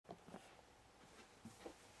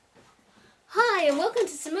Hi and welcome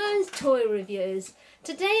to Simone's Toy Reviews.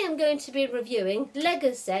 Today I'm going to be reviewing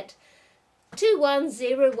Lego set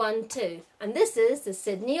 21012 and this is the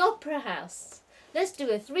Sydney Opera House. Let's do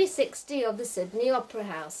a 360 of the Sydney Opera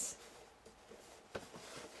House.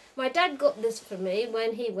 My dad got this for me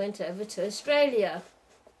when he went over to Australia.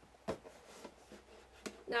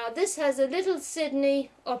 Now this has a little Sydney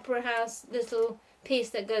Opera House little piece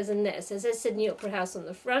that goes in there. So it says Sydney Opera House on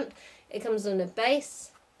the front. It comes on a base.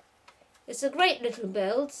 It's a great little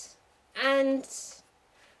build, and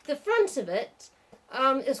the front of it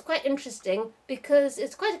is quite interesting because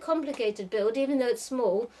it's quite a complicated build, even though it's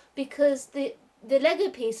small, because the Lego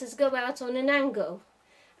pieces go out on an angle,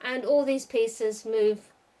 and all these pieces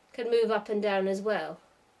can move up and down as well,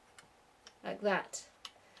 like that.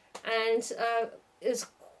 And it's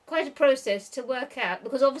quite a process to work out,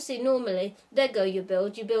 because obviously normally Lego you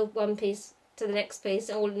build one piece to the next piece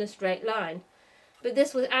all in a straight line. But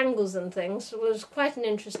this with angles and things was quite an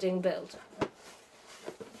interesting build.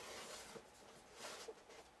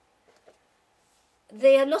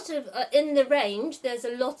 There are a lot of, in the range, there's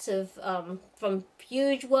a lot of, from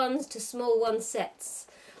huge ones to small one sets.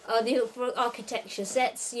 For architecture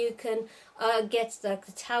sets you can get like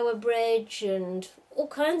the Tower Bridge and all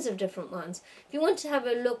kinds of different ones. If you want to have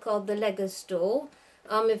a look at the Lego store,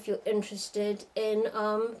 if you're interested in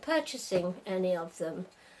purchasing any of them.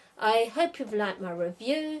 I hope you've liked my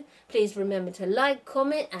review. Please remember to like,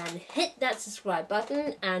 comment and hit that subscribe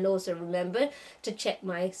button, and also remember to check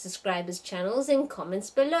my subscribers' channels in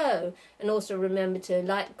comments below, and also remember to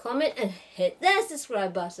like, comment and hit that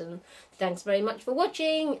subscribe button. Thanks very much for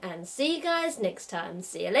watching and see you guys next time.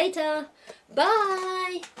 See you later.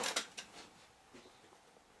 Bye.